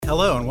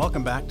Hello and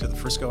welcome back to the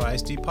Frisco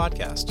ISD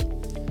podcast.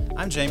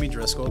 I'm Jamie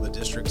Driscoll, the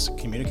district's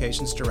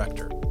Communications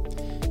Director.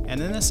 And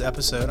in this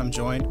episode, I'm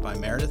joined by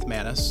Meridith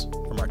Manis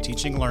from our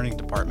Teaching Learning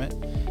Department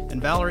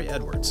and Valarie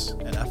Edwards,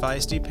 an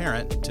FISD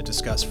parent, to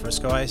discuss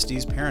Frisco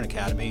ISD's Parent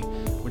Academy,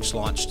 which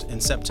launched in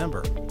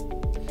September.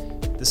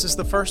 This is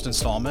the first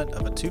installment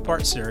of a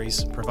two-part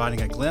series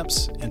providing a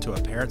glimpse into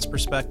a parent's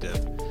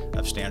perspective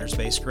of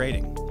standards-based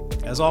grading.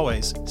 As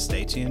always,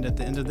 stay tuned at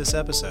the end of this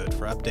episode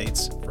for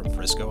updates from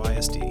Frisco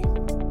ISD.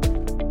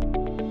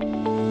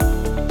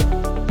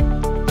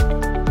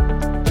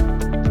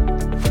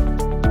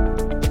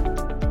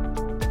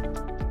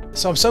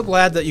 So I'm so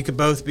glad that you could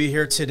both be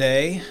here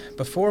today.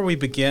 Before we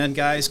begin,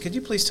 guys, could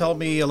you please tell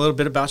me a little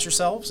bit about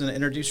yourselves and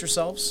introduce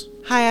yourselves?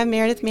 Hi, I'm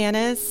Meridith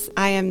Manis.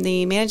 I am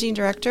the Managing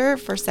Director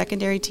for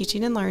Secondary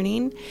Teaching and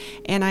Learning,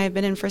 and I have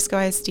been in Frisco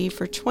ISD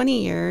for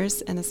 20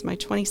 years, and this is my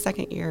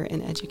 22nd year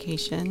in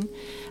education.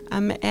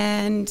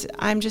 And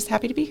I'm just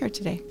happy to be here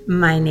today.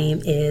 My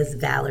name is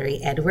Valarie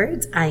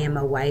Edwards. I am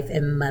a wife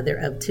and mother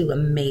of two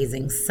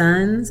amazing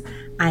sons.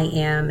 I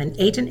am an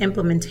agent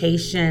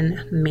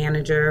implementation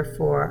manager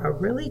for a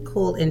really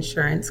cool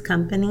insurance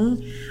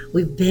company.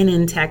 We've been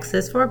in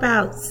Texas for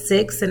about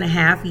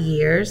 6.5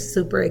 years,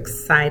 super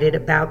excited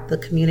about the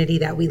community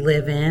that we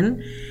live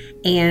in,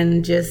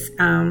 and just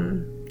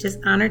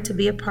honored to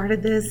be a part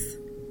of this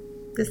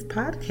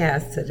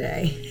podcast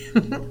today.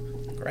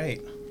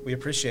 Great. We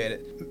appreciate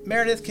it.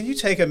 Meridith, can you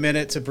take a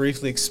minute to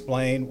briefly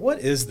explain what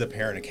is the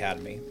Parent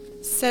Academy?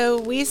 So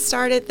we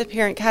started the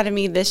Parent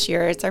Academy this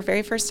year. It's our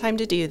very first time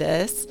to do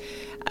this.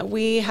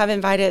 We have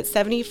invited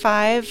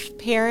 75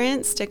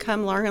 parents to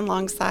come learn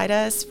alongside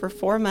us for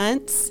 4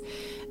 months.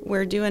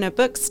 We're doing a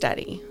book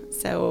study.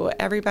 So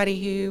everybody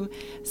who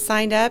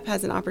signed up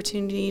has an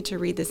opportunity to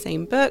read the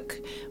same book.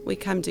 We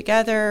come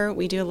together,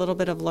 we do a little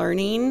bit of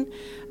learning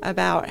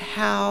about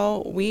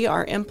how we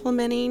are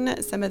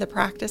implementing some of the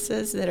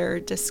practices that are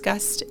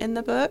discussed in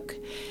the book.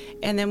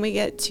 And then we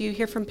get to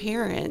hear from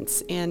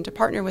parents and to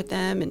partner with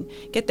them and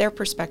get their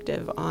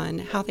perspective on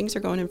how things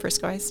are going in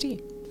Frisco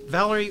ISD.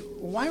 Valarie,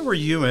 why were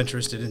you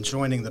interested in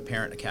joining the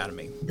Parent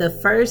Academy? The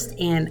first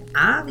and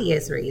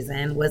obvious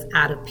reason was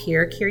out of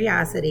pure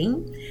curiosity.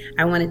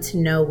 I wanted to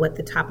know what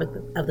the topic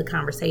of the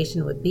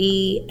conversation would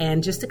be,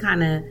 and just to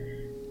kind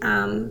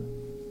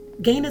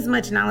of gain as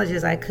much knowledge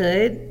as I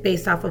could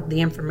based off of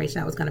the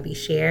information that was going to be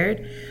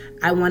shared.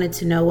 I wanted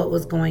to know what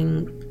was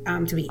going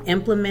to be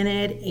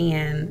implemented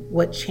and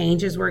what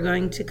changes were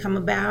going to come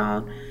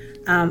about.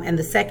 And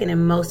the second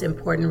and most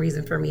important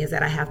reason for me is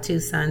that I have two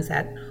sons,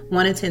 that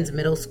one attends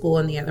middle school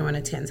and the other one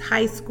attends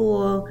high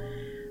school.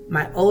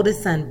 My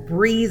oldest son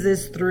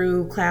breezes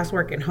through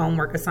classwork and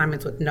homework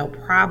assignments with no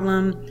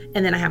problem.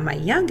 And then I have my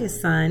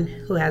youngest son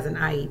who has an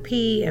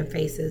IEP and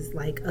faces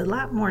like a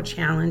lot more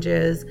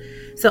challenges.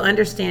 So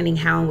understanding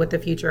how and what the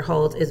future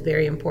holds is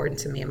very important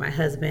to me and my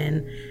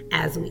husband,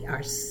 as we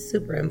are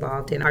super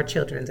involved in our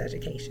children's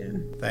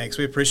education. Thanks.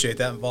 We appreciate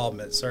that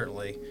involvement,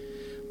 certainly.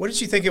 What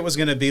did you think it was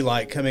going to be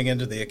like coming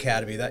into the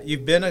Academy? That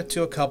you've been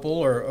to a couple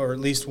or at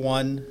least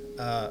one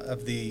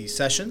of the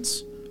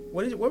sessions.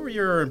 What were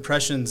your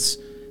impressions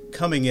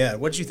coming in?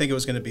 What did you think it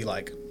was going to be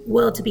like?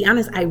 Well, to be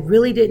honest, I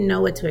really didn't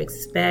know what to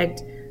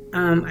expect.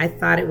 I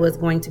thought it was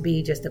going to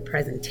be just a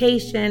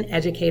presentation,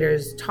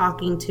 educators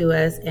talking to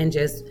us and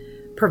just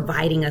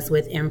providing us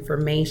with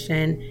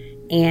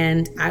information.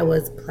 And I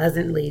was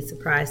pleasantly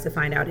surprised to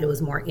find out it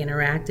was more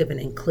interactive and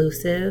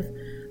inclusive.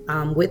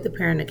 With the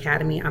Parent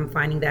Academy, I'm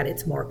finding that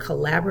it's more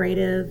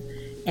collaborative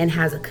and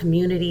has a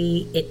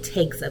community. It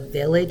takes a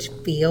village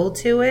feel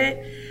to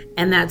it.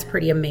 And that's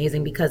pretty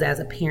amazing because as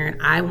a parent,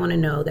 I want to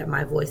know that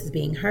my voice is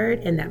being heard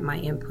and that my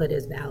input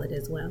is valid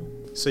as well.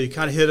 So you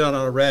kind of hit on it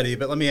already,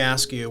 but let me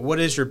ask you, what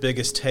is your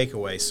biggest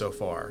takeaway so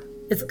far?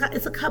 It's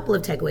a couple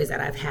of takeaways that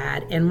I've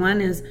had. And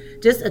one is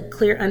just a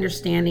clear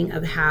understanding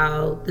of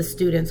how the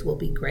students will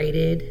be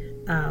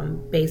graded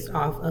based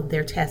off of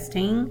their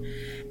testing.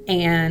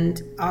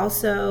 And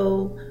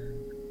also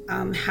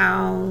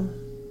how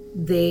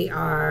they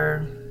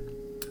are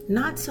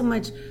not so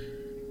much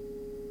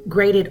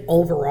graded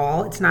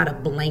overall. It's not a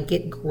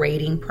blanket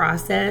grading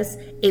process.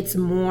 It's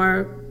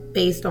more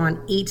based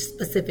on each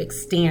specific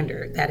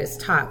standard that is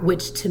taught,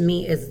 which to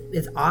me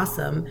is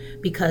awesome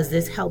because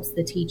this helps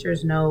the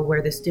teachers know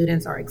where the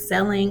students are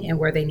excelling and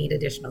where they need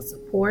additional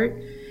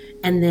support.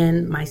 And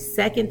then my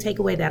second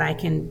takeaway that I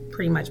can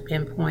pretty much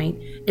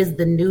pinpoint is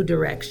the new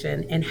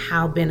direction and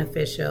how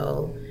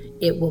beneficial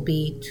it will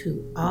be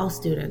to all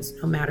students,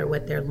 no matter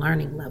what their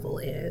learning level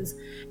is.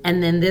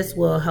 And then this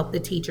will help the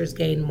teachers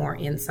gain more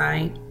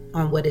insight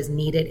on what is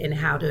needed and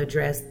how to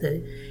address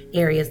the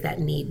areas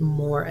that need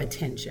more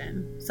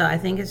attention. So I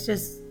think it's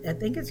just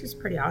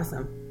pretty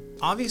awesome.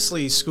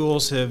 Obviously,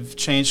 schools have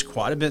changed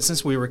quite a bit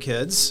since we were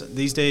kids.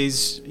 These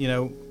days,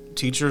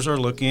 teachers are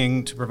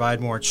looking to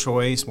provide more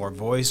choice, more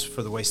voice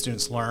for the way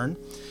students learn,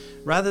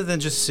 rather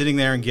than just sitting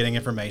there and getting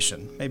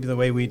information, maybe the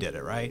way we did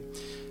it, right?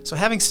 So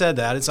having said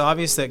that, it's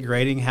obvious that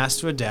grading has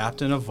to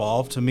adapt and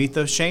evolve to meet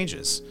those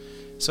changes.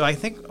 So I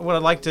think what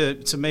I'd like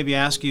to maybe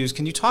ask you is,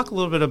 can you talk a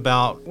little bit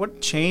about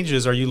what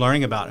changes are you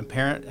learning about in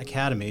Parent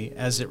Academy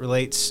as it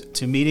relates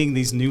to meeting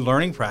these new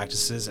learning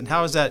practices, and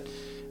how is that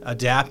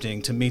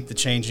adapting to meet the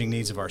changing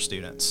needs of our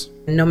students?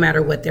 No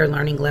matter what their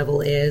learning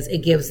level is, it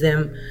gives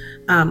them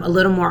a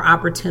little more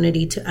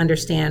opportunity to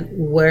understand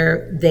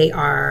where they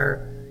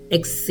are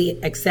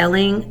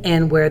excelling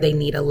and where they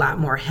need a lot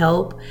more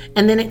help.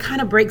 And then it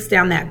kind of breaks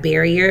down that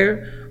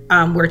barrier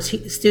where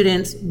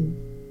students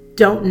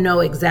don't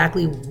know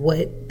exactly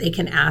what they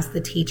can ask the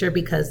teacher,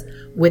 because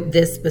with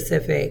this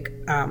specific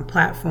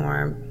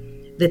platform,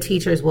 the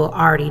teachers will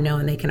already know,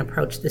 and they can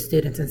approach the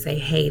students and say,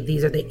 hey,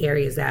 these are the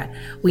areas that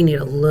we need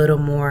a little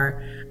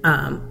more,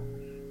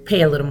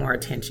 pay a little more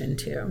attention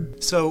to.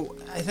 So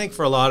I think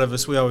for a lot of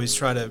us, we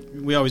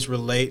always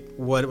relate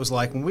what it was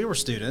like when we were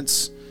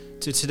students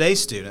to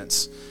today's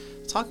students.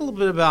 Talk a little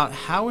bit about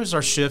how is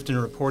our shift in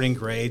reporting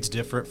grades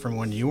different from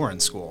when you were in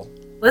school?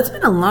 Well, it's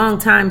been a long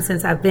time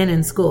since I've been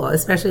in school,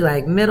 especially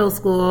like middle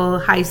school,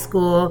 high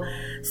school.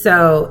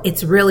 So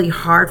it's really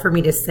hard for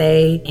me to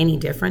say any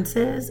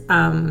differences.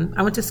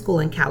 I went to school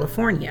in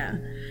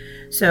California.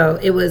 So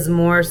it was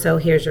more so,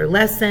 here's your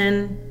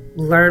lesson,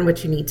 learn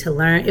what you need to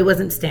learn. It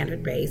wasn't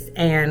standard based.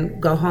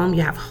 And go home,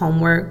 you have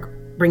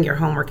homework, bring your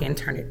homework in,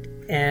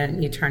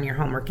 you turn your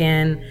homework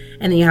in,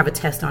 and then you have a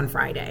test on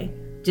Friday,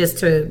 just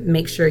to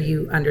make sure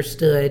you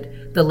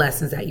understood the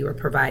lessons that you were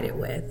provided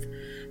with.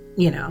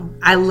 You know,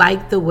 I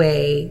like the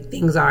way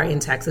things are in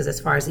Texas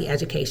as far as the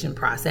education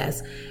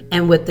process,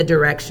 and with the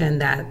direction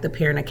that the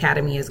Parent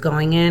Academy is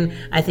going in,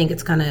 I think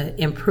it's going to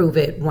improve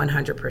it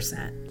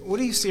 100%. What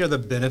do you see are the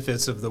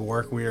benefits of the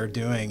work we are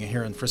doing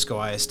here in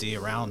Frisco ISD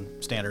around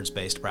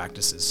standards-based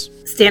practices?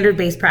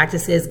 Standard-based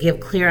practices give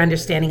clear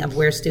understanding of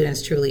where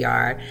students truly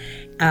are.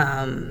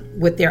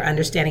 With their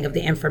understanding of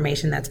the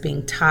information that's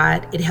being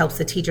taught, it helps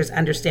the teachers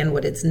understand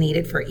what is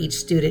needed for each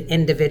student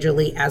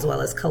individually as well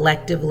as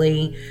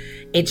collectively.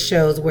 It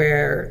shows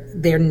where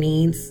their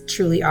needs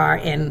truly are,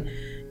 and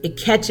it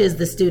catches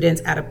the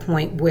students at a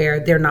point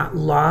where they're not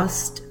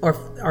lost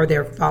or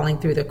they're falling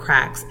through the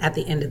cracks at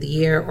the end of the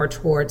year or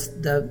towards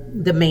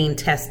the main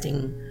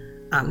testing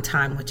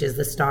time, which is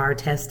the STAR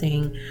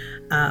testing.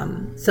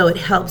 So it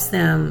helps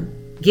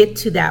them get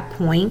to that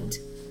point,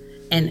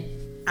 and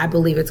I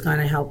believe it's going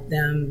to help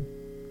them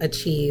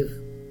achieve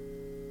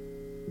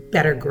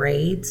better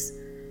grades,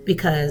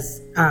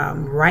 because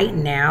right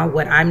now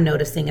what I'm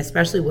noticing,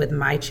 especially with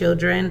my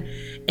children,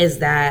 is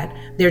that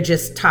they're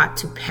just taught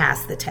to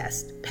pass the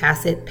test,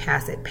 pass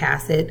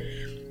it,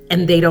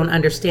 and they don't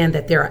understand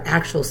that there are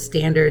actual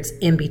standards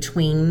in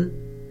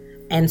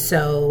between. And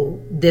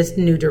so this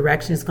new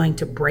direction is going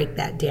to break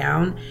that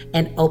down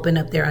and open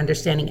up their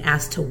understanding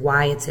as to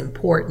why it's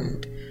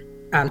important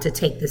to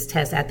take this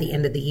test at the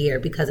end of the year,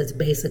 because it's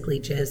basically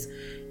just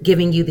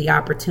giving you the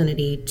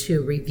opportunity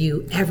to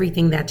review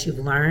everything that you've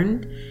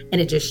learned, and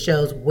it just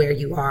shows where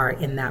you are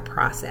in that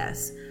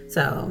process.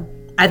 So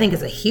I think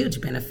it's a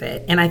huge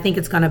benefit, and I think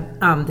it's going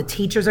to, the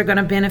teachers are going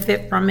to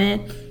benefit from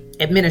it,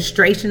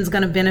 administration's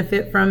going to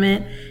benefit from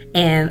it,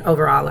 and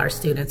overall our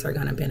students are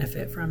going to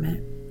benefit from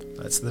it.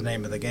 That's the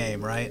name of the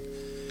game, right?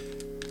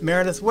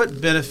 Meridith,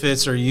 what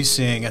benefits are you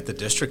seeing at the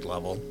district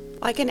level?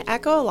 I can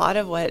echo a lot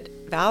of what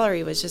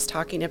Valarie was just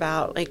talking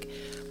about. Like,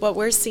 what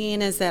we're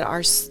seeing is that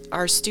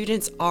our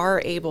students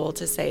are able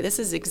to say, this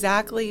is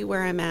exactly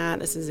where I'm at,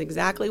 this is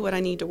exactly what I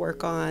need to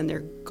work on.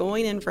 They're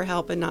going in for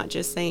help and not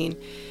just saying,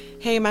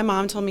 hey, my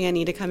mom told me I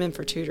need to come in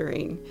for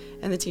tutoring.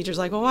 And the teacher's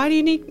like, well, why do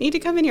you need to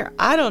come in here?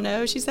 I don't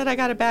know. She said I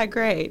got a bad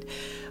grade.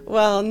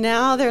 Well,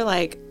 now they're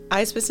like,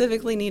 I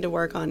specifically need to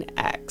work on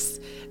X,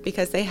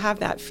 because they have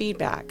that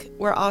feedback.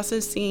 We're also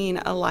seeing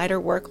a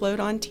lighter workload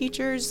on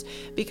teachers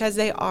because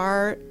they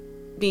are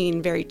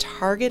being very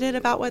targeted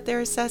about what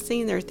they're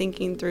assessing. They're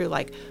thinking through,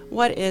 like,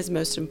 what is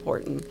most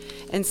important?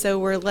 And so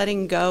we're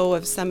letting go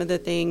of some of the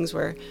things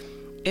where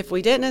if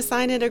we didn't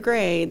assign it a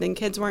grade, then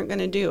kids weren't going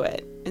to do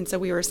it. And so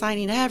we were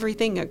assigning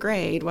everything a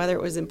grade, whether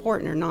it was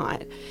important or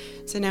not.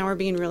 So now we're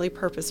being really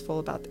purposeful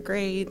about the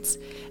grades.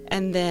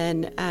 And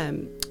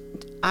then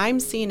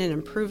I'm seeing an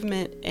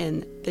improvement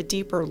in the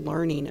deeper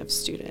learning of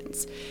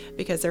students,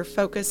 because they're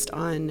focused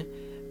on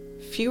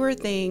fewer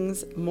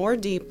things more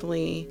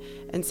deeply,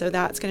 and so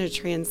that's going to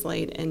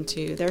translate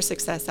into their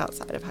success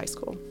outside of high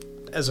school.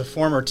 As a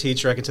former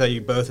teacher, I can tell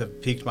you both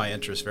have piqued my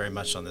interest very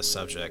much on this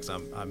subject.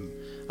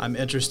 I'm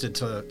interested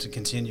to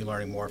continue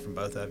learning more from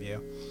both of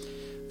you.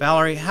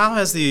 Valarie, how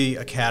has the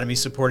Academy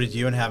supported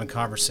you in having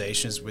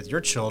conversations with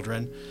your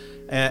children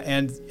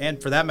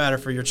and for that matter,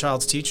 for your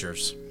child's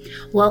teachers?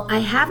 Well, I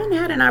haven't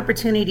had an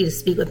opportunity to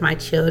speak with my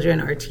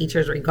children or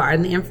teachers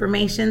regarding the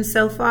information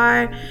so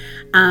far.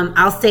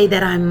 I'll say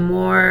that I'm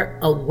more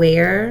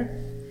aware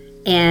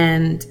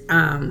and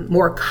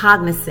more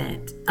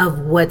cognizant of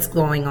what's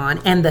going on,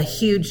 and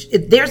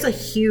there's a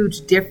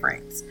huge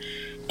difference.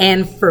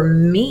 And for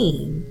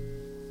me,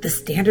 the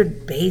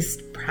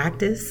standard-based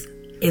practice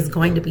is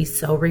going to be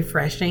so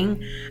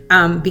refreshing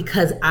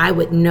because I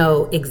would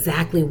know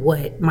exactly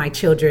what my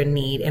children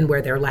need and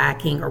where they're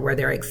lacking or where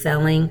they're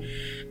excelling.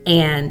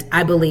 And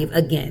I believe,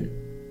 again,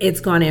 it's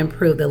going to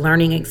improve the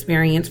learning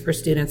experience for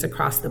students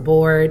across the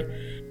board,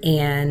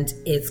 and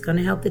it's going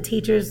to help the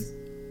teachers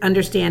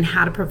understand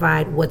how to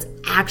provide what's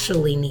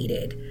actually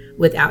needed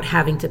without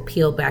having to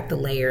peel back the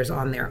layers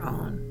on their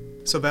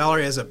own. So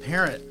Valarie, as a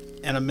parent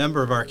and a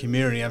member of our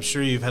community, I'm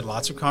sure you've had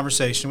lots of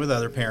conversation with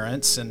other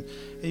parents, and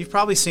you've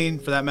probably seen,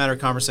 for that matter,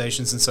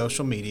 conversations in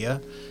social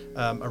media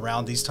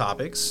around these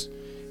topics.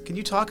 Can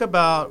you talk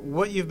about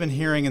what you've been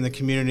hearing in the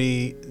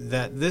community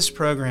that this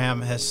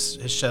program has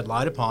shed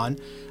light upon?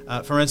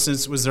 For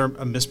instance, was there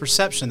a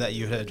misperception that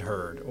you had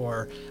heard,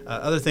 or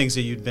other things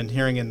that you'd been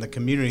hearing in the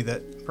community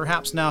that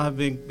perhaps now have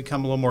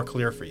become a little more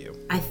clear for you?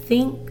 I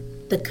think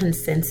the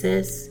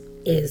consensus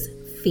is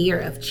fear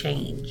of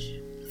change,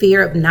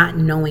 fear of not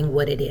knowing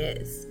what it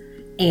is,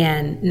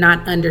 and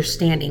not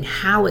understanding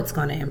how it's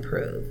going to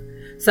improve.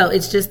 So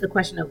it's just the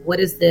question of, what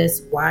is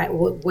this? Why?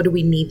 What do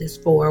we need this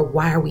for?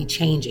 Why are we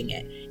changing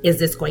it? Is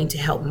this going to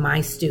help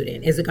my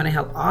student? Is it going to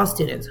help all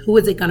students? Who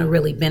is it going to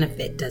really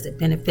benefit? Does it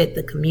benefit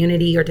the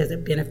community, or does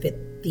it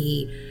benefit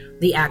the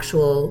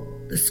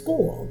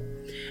school?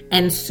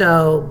 And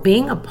so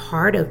being a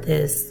part of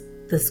this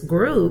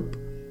group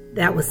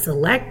that was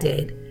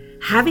selected,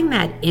 having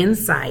that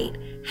insight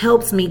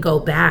helps me go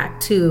back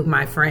to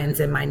my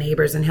friends and my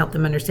neighbors and help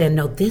them understand,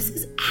 no, this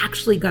is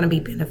actually going to be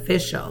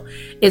beneficial.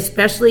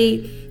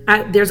 Especially,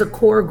 there's a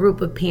core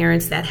group of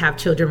parents that have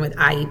children with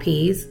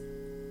IEPs.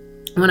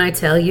 When I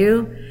tell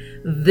you,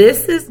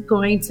 this is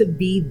going to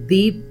be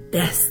the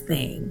best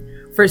thing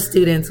for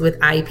students with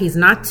IEPs,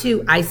 not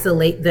to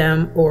isolate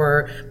them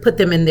or put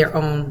them in their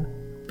own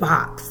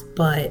box,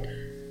 but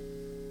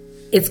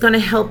it's going to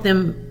help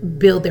them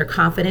build their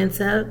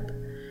confidence up,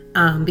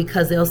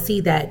 because they'll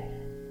see that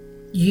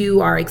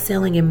you are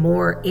excelling in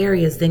more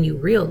areas than you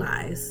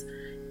realize.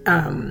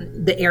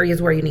 The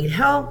areas where you need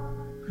help,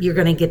 you're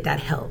going to get that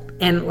help.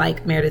 And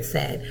like Meridith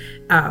said,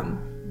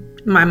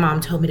 my mom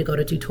told me to go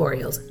to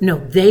tutorials. No,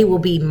 they will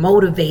be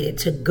motivated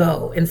to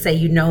go and say,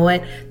 you know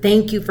what?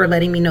 Thank you for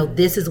letting me know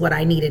this is what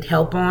I needed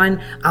help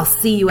on. I'll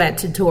see you at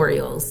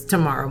tutorials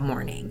tomorrow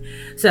morning.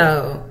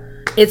 So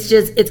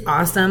it's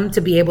awesome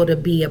to be able to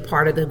be a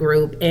part of the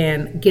group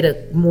and get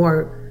a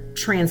more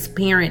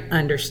transparent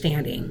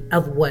understanding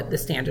of what the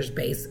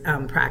standards-based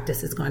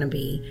practice is going to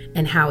be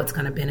and how it's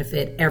going to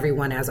benefit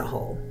everyone as a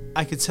whole.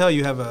 I could tell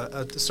you have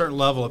a certain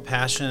level of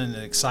passion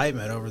and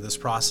excitement over this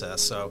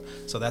process, so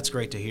that's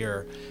great to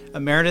hear.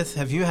 Meridith,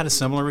 have you had a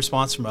similar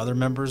response from other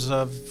members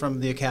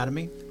from the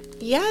Academy?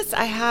 Yes,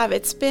 I have.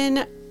 It's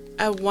been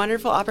a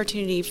wonderful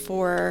opportunity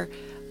for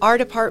our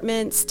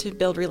departments to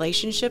build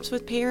relationships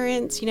with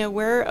parents. You know,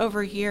 we're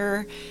over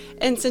here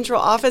in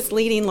central office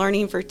leading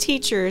learning for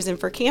teachers and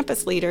for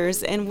campus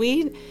leaders, and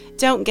we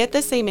don't get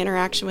the same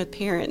interaction with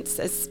parents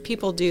as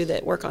people do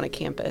that work on a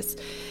campus.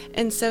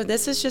 And so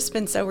this has just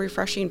been so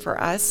refreshing for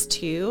us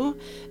too,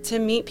 to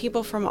meet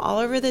people from all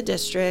over the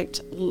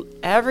district,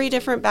 every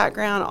different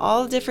background,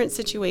 all different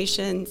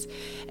situations,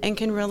 and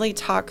can really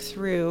talk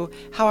through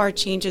how our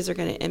changes are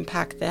going to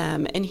impact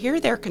them and hear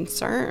their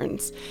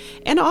concerns,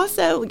 and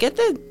also get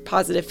the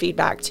positive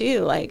feedback too.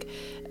 Like,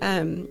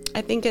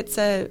 I think it's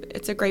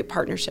a great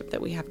partnership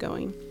that we have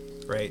going.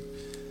 Great.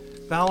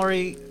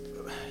 Valarie,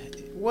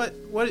 what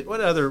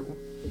other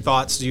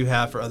thoughts do you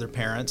have for other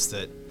parents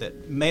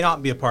that may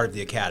not be a part of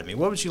the Academy?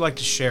 What would you like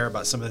to share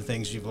about some of the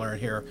things you've learned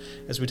here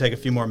as we take a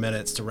few more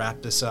minutes to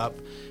wrap this up?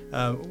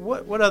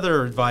 What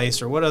other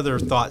advice or what other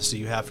thoughts do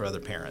you have for other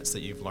parents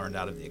that you've learned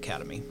out of the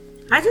Academy?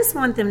 I just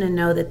want them to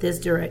know that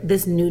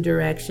this new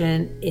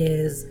direction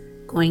is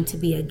going to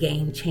be a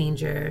game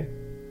changer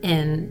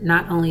in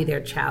not only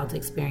their child's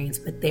experience,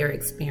 but their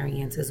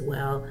experience as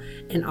well.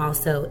 And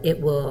also it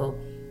will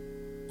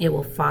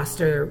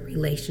foster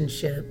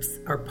relationships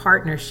or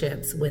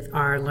partnerships with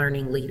our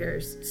learning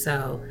leaders.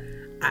 So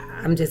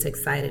I'm just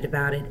excited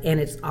about it. And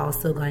it's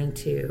also going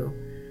to,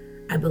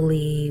 I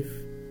believe,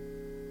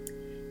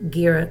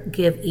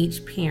 give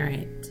each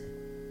parent,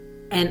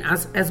 and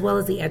as well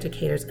as the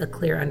educators, a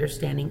clear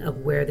understanding of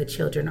where the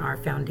children are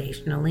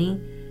foundationally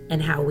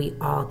and how we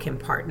all can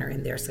partner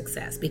in their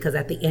success. Because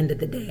at the end of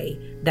the day,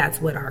 that's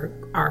what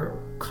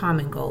our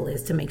common goal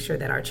is, to make sure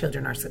that our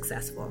children are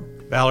successful.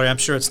 Valarie, I'm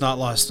sure it's not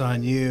lost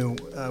on you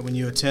when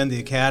you attend the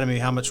Academy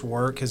how much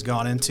work has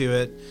gone into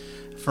it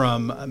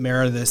from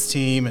Meridith's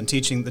team and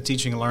the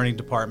teaching and learning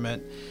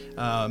department.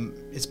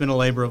 It's been a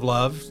labor of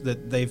love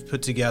that they've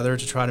put together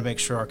to try to make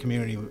sure our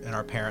community and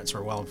our parents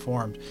are well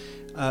informed.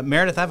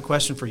 Meridith, I have a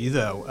question for you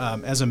though.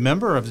 As a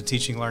member of the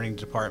teaching and learning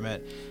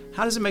department,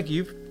 how does it make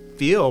you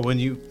feel when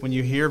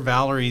you hear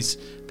Valarie's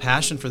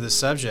passion for this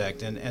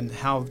subject and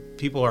how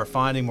people are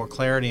finding more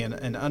clarity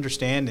and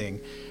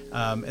understanding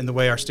in the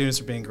way our students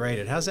are being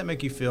graded? How does that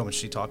make you feel when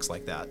she talks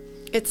like that?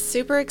 It's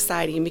super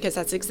exciting because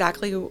that's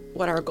exactly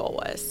what our goal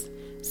was.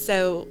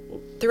 So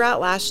throughout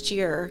last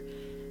year,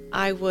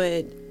 I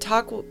would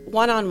talk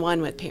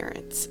one-on-one with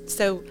parents.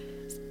 So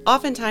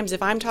oftentimes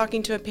if I'm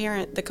talking to a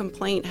parent, the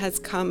complaint has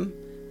come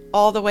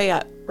all the way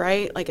up,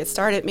 right? Like it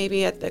started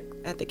maybe at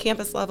the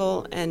campus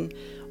level and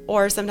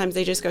or sometimes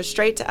they just go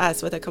straight to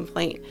us with a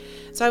complaint.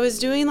 So I was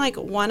doing like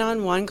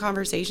one-on-one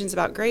conversations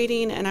about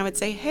grading, and I would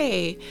say,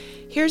 hey,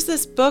 here's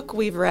this book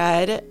we've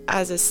read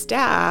as a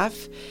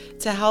staff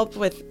to help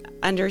with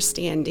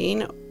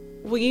understanding.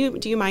 Do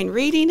you mind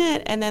reading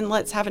it? And then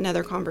let's have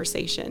another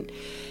conversation.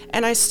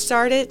 And I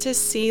started to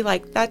see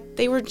like that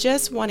they were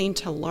just wanting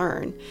to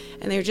learn,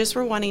 and they just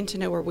were wanting to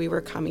know where we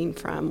were coming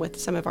from with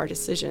some of our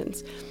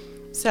decisions.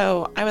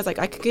 So I was like,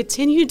 I could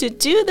continue to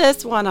do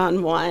this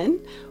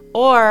one-on-one,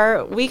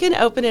 or we can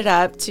open it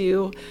up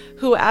to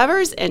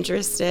whoever's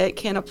interested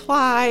can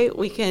apply.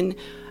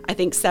 I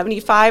think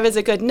 75 is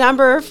a good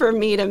number for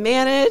me to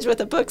manage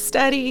with a book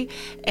study.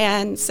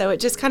 And so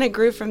it just kind of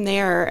grew from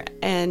there.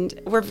 And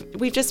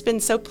we've just been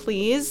so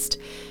pleased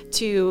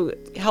to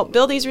help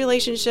build these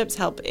relationships,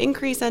 help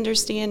increase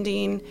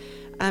understanding.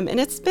 And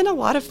it's been a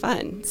lot of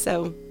fun.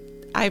 So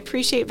I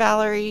appreciate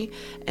Valarie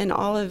and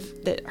all of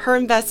her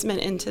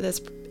investment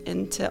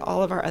into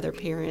all of our other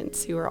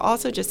parents who are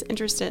also just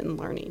interested in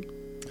learning.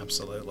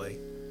 Absolutely.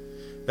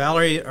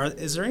 Valarie,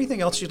 is there anything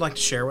else you'd like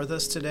to share with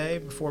us today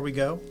before we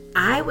go?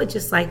 I would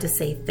just like to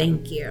say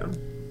thank you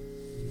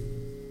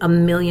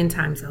 1,000,000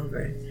 times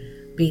over,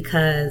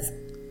 because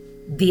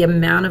the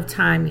amount of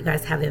time you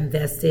guys have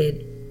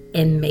invested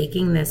in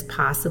making this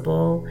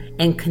possible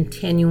and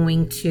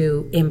continuing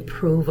to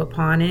improve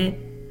upon it,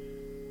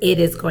 it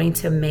is going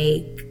to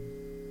make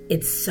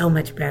it so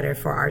much better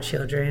for our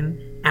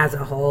children as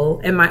a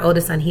whole. And my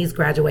oldest son, he's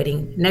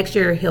graduating. Next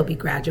year, he'll be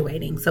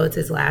graduating. So it's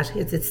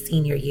his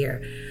senior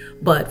year.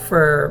 But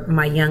for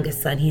my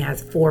youngest son, he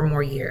has 5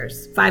 more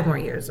years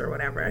or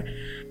whatever.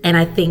 And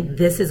I think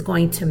this is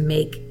going to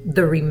make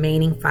the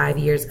remaining 5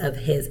 years of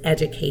his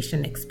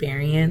education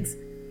experience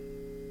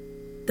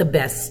the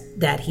best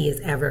that he has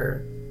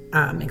ever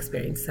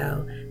experienced.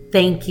 So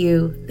thank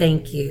you,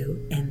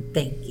 and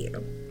thank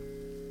you.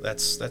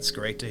 That's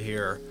great to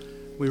hear.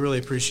 We really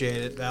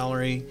appreciate it,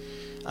 Valarie.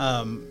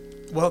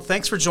 Well,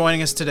 thanks for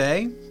joining us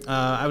today.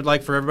 I would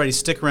like for everybody to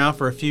stick around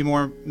for a few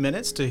more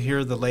minutes to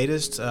hear the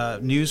latest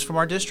news from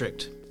our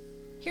district.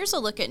 Here's a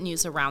look at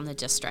news around the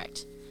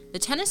district. The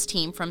tennis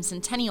team from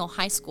Centennial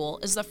High School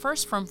is the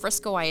first from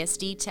Frisco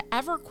ISD to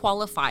ever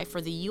qualify for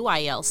the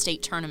UIL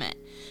state tournament.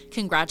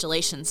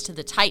 Congratulations to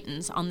the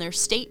Titans on their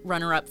state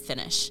runner-up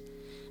finish.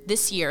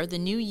 This year, the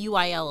new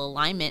UIL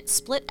alignment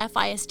split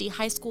FISD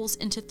high schools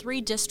into 3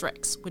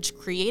 districts, which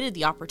created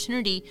the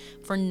opportunity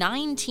for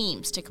 9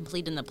 teams to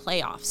compete in the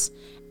playoffs.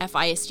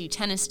 FISD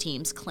tennis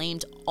teams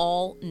claimed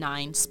all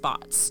 9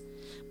 spots.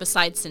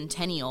 Besides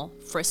Centennial,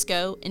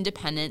 Frisco,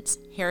 Independence,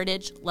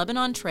 Heritage,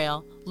 Lebanon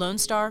Trail, Lone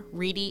Star,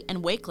 Reedy,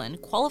 and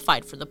Wakeland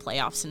qualified for the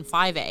playoffs in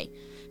 5A.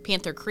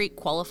 Panther Creek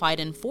qualified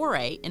in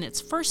 4A in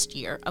its first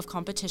year of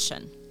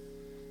competition.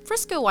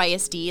 Frisco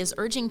ISD is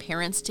urging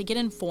parents to get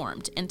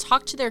informed and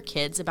talk to their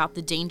kids about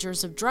the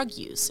dangers of drug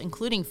use,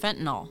 including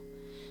fentanyl.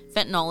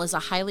 Fentanyl is a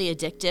highly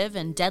addictive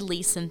and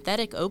deadly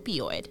synthetic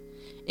opioid.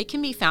 It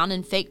can be found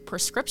in fake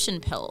prescription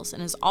pills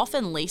and is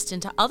often laced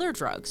into other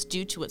drugs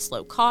due to its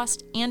low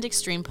cost and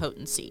extreme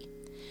potency.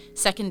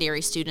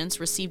 Secondary students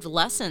received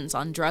lessons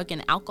on drug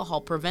and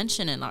alcohol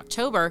prevention in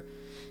October.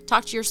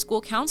 Talk to your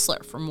school counselor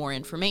for more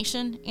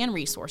information and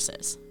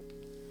resources.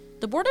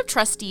 The Board of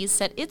Trustees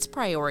set its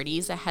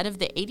priorities ahead of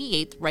the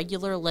 88th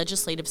regular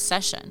legislative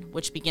session,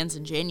 which begins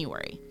in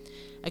January.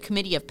 A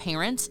committee of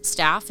parents,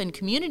 staff, and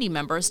community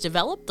members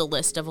developed the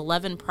list of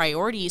 11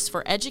 priorities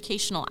for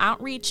educational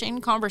outreach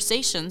and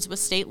conversations with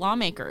state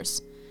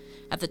lawmakers.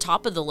 At the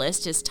top of the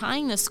list is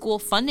tying the school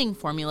funding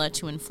formula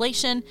to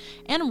inflation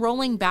and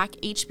rolling back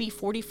HB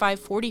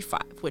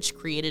 4545, which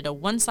created a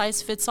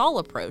one-size-fits-all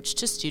approach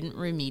to student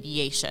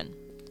remediation.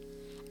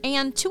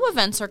 And 2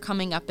 events are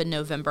coming up in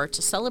November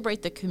to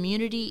celebrate the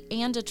community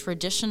and a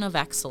tradition of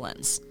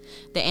excellence.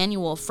 The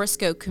annual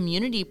Frisco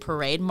Community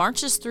Parade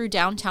marches through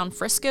downtown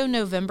Frisco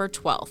November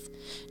 12th.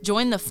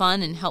 Join the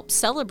fun and help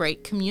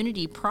celebrate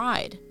community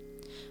pride.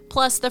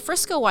 Plus, the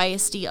Frisco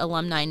ISD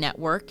Alumni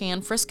Network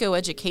and Frisco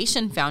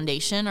Education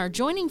Foundation are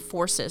joining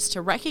forces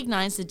to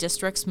recognize the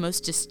district's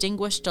most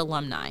distinguished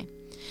alumni.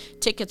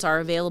 Tickets are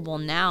available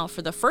now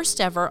for the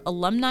first ever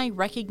Alumni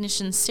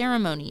Recognition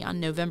Ceremony on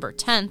November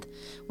 10th,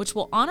 which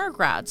will honor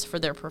grads for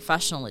their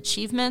professional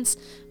achievements,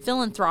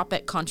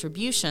 philanthropic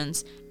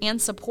contributions,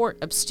 and support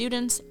of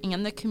students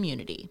and the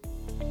community.